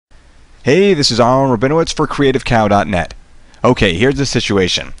Hey, this is Aaron Rabinowitz for CreativeCow.net. Okay, here's the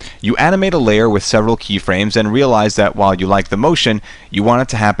situation. You animate a layer with several keyframes and realize that while you like the motion, you want it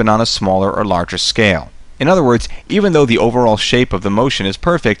to happen on a smaller or larger scale. In other words, even though the overall shape of the motion is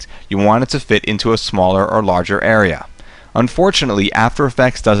perfect, you want it to fit into a smaller or larger area. Unfortunately, After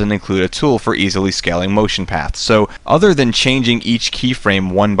Effects doesn't include a tool for easily scaling motion paths, so other than changing each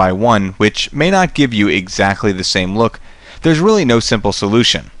keyframe one by one, which may not give you exactly the same look, there's really no simple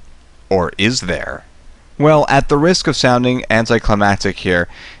solution. Or is there? Well, at the risk of sounding anticlimactic here,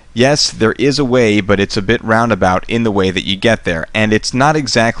 yes, there is a way, but it's a bit roundabout in the way that you get there, and it's not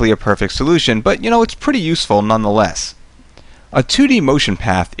exactly a perfect solution, but it's pretty useful nonetheless. A 2D motion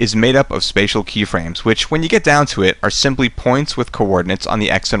path is made up of spatial keyframes, which, when you get down to it, are simply points with coordinates on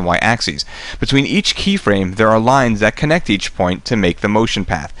the X and Y axes. Between each keyframe, there are lines that connect each point to make the motion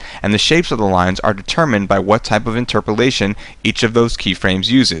path, and the shapes of the lines are determined by what type of interpolation each of those keyframes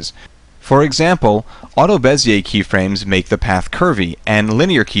uses. For example, auto Bezier keyframes make the path curvy, and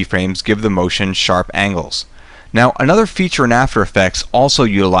linear keyframes give the motion sharp angles. Now, another feature in After Effects also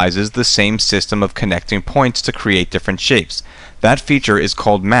utilizes the same system of connecting points to create different shapes. That feature is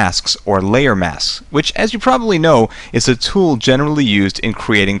called masks or layer masks, which, as you probably know, is a tool generally used in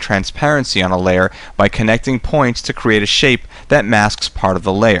creating transparency on a layer by connecting points to create a shape that masks part of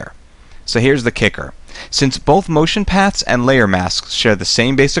the layer. So here's the kicker. Since both motion paths and layer masks share the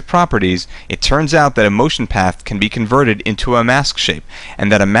same basic properties, it turns out that a motion path can be converted into a mask shape,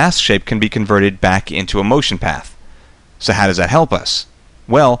 and that a mask shape can be converted back into a motion path. So how does that help us?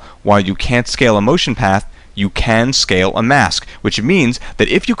 Well, while you can't scale a motion path, you can scale a mask, which means that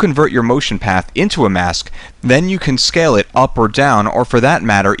if you convert your motion path into a mask, then you can scale it up or down, or for that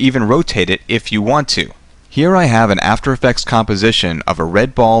matter, even rotate it if you want to. Here I have an After Effects composition of a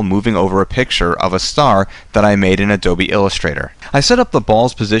red ball moving over a picture of a star that I made in Adobe Illustrator. I set up the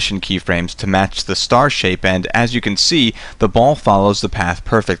ball's position keyframes to match the star shape, and as you can see, the ball follows the path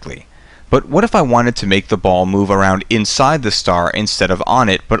perfectly. But what if I wanted to make the ball move around inside the star instead of on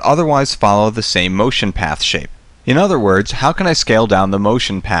it, but otherwise follow the same motion path shape? In other words, how can I scale down the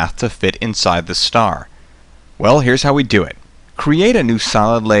motion path to fit inside the star? Well, here's how we do it. Create a new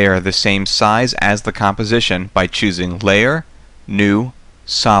solid layer the same size as the composition by choosing Layer, New,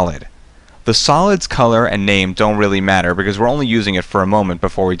 Solid. The solid's color and name don't really matter because we're only using it for a moment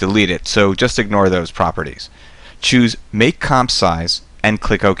before we delete it, so just ignore those properties. Choose Make Comp Size and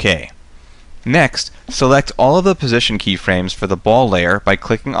click OK. Next, select all of the position keyframes for the ball layer by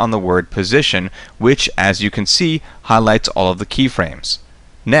clicking on the word Position, which, as you can see, highlights all of the keyframes.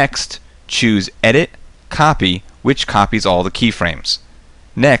 Next, choose Edit, Copy, which copies all the keyframes.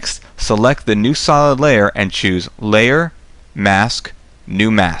 Next, select the new solid layer and choose Layer, Mask,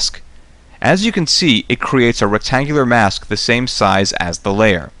 New Mask. As you can see, it creates a rectangular mask the same size as the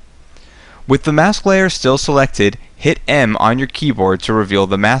layer. With the mask layer still selected, hit M on your keyboard to reveal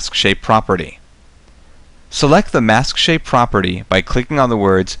the mask shape property. Select the mask shape property by clicking on the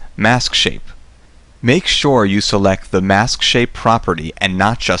words Mask Shape. Make sure you select the mask shape property and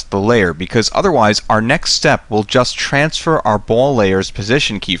not just the layer, because otherwise our next step will just transfer our ball layer's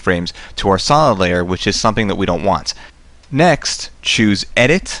position keyframes to our solid layer, which is something that we don't want. Next, choose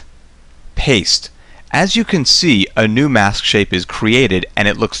Edit, Paste. As you can see, a new mask shape is created and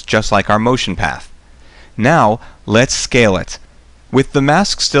it looks just like our motion path. Now, let's scale it. With the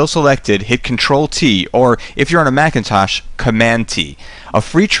mask still selected, hit Ctrl-T, or if you're on a Macintosh, Command-T. A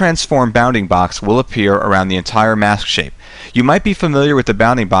free transform bounding box will appear around the entire mask shape. You might be familiar with the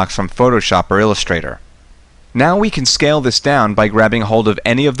bounding box from Photoshop or Illustrator. Now we can scale this down by grabbing hold of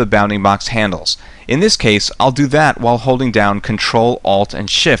any of the bounding box handles. In this case, I'll do that while holding down Ctrl, Alt, and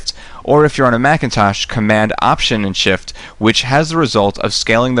Shift, or if you're on a Macintosh, Command, Option, and Shift, which has the result of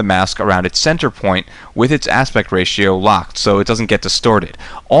scaling the mask around its center point with its aspect ratio locked so it doesn't get distorted.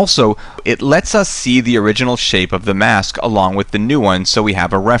 Also, it lets us see the original shape of the mask along with the new one so we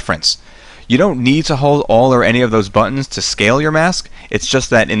have a reference. You don't need to hold all or any of those buttons to scale your mask. It's just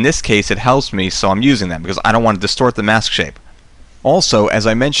that in this case it helps me, so I'm using them because I don't want to distort the mask shape. Also, as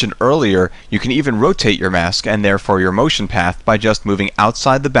I mentioned earlier, you can even rotate your mask and therefore your motion path by just moving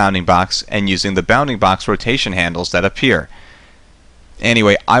outside the bounding box and using the bounding box rotation handles that appear.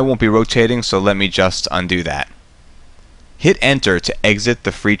 Anyway, I won't be rotating, so let me just undo that. Hit Enter to exit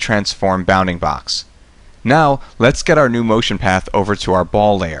the free transform bounding box. Now, let's get our new motion path over to our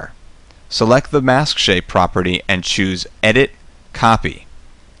ball layer. Select the mask shape property and choose Edit, Copy.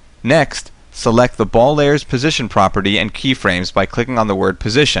 Next, select the ball layer's position property and keyframes by clicking on the word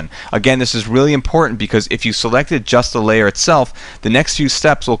Position. Again, this is really important because if you selected just the layer itself, the next few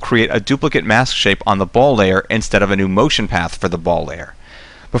steps will create a duplicate mask shape on the ball layer instead of a new motion path for the ball layer.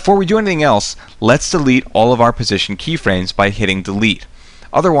 Before we do anything else, let's delete all of our position keyframes by hitting delete.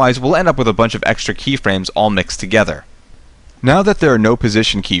 Otherwise, we'll end up with a bunch of extra keyframes all mixed together. Now that there are no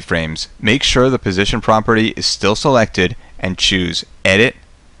position keyframes, make sure the position property is still selected and choose Edit,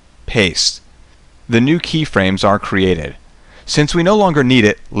 Paste. The new keyframes are created. Since we no longer need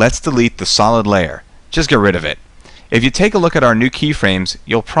it, let's delete the solid layer. Just get rid of it. If you take a look at our new keyframes,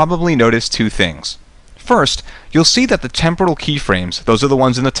 you'll probably notice two things. First, you'll see that the temporal keyframes, those are the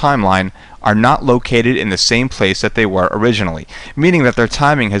ones in the timeline, are not located in the same place that they were originally, meaning that their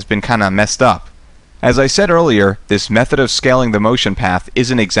timing has been kinda messed up. As I said earlier, this method of scaling the motion path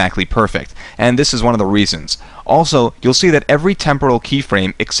isn't exactly perfect, and this is one of the reasons. Also, you'll see that every temporal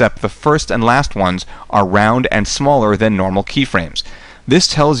keyframe except the first and last ones are round and smaller than normal keyframes. This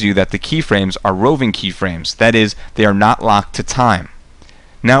tells you that the keyframes are roving keyframes, that is, they are not locked to time.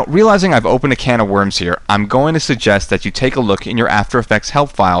 Now, realizing I've opened a can of worms here, I'm going to suggest that you take a look in your After Effects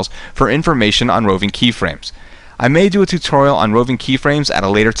help files for information on roving keyframes. I may do a tutorial on roving keyframes at a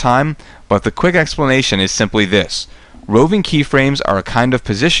later time, but the quick explanation is simply this. Roving keyframes are a kind of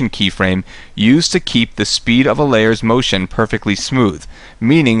position keyframe used to keep the speed of a layer's motion perfectly smooth,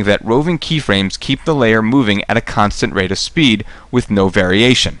 meaning that roving keyframes keep the layer moving at a constant rate of speed with no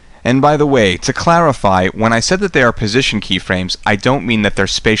variation. And by the way, to clarify, when I said that they are position keyframes, I don't mean that they're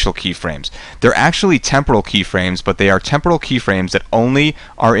spatial keyframes. They're actually temporal keyframes, but they are temporal keyframes that only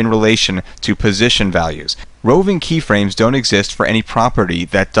are in relation to position values. Roving keyframes don't exist for any property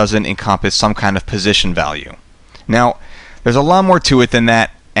that doesn't encompass some kind of position value. Now, there's a lot more to it than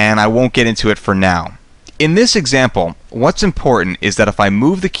that, and I won't get into it for now. In this example, what's important is that if I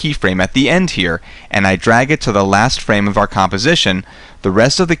move the keyframe at the end here and I drag it to the last frame of our composition, the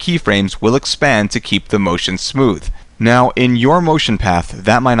rest of the keyframes will expand to keep the motion smooth. Now, in your motion path,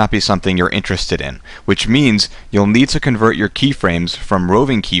 that might not be something you're interested in, which means you'll need to convert your keyframes from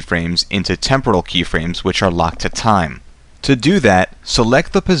roving keyframes into temporal keyframes, which are locked to time. To do that,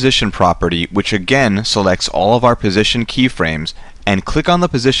 select the position property, which again selects all of our position keyframes, and click on the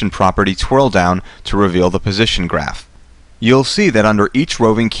position property twirl down to reveal the position graph. You'll see that under each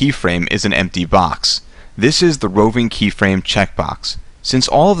roving keyframe is an empty box. This is the roving keyframe checkbox. Since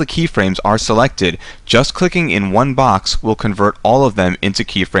all of the keyframes are selected, just clicking in one box will convert all of them into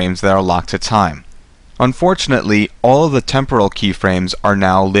keyframes that are locked to time. Unfortunately, all of the temporal keyframes are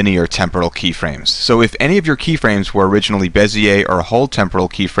now linear temporal keyframes. So if any of your keyframes were originally Bezier or whole temporal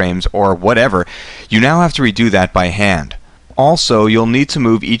keyframes or whatever, you now have to redo that by hand. Also, you'll need to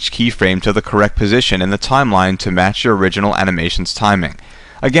move each keyframe to the correct position in the timeline to match your original animation's timing.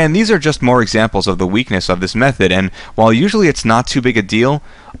 Again, these are just more examples of the weakness of this method, and while usually it's not too big a deal,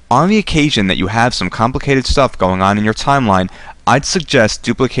 on the occasion that you have some complicated stuff going on in your timeline, I'd suggest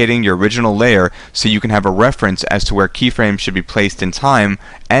duplicating your original layer so you can have a reference as to where keyframes should be placed in time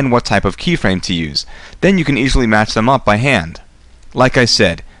and what type of keyframe to use. Then you can easily match them up by hand. Like I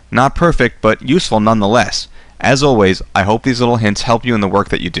said, not perfect, but useful nonetheless. As always, I hope these little hints help you in the work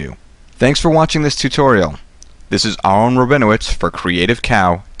that you do. Thanks for watching this tutorial. This is Aaron Rabinowitz for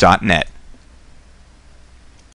CreativeCow.net.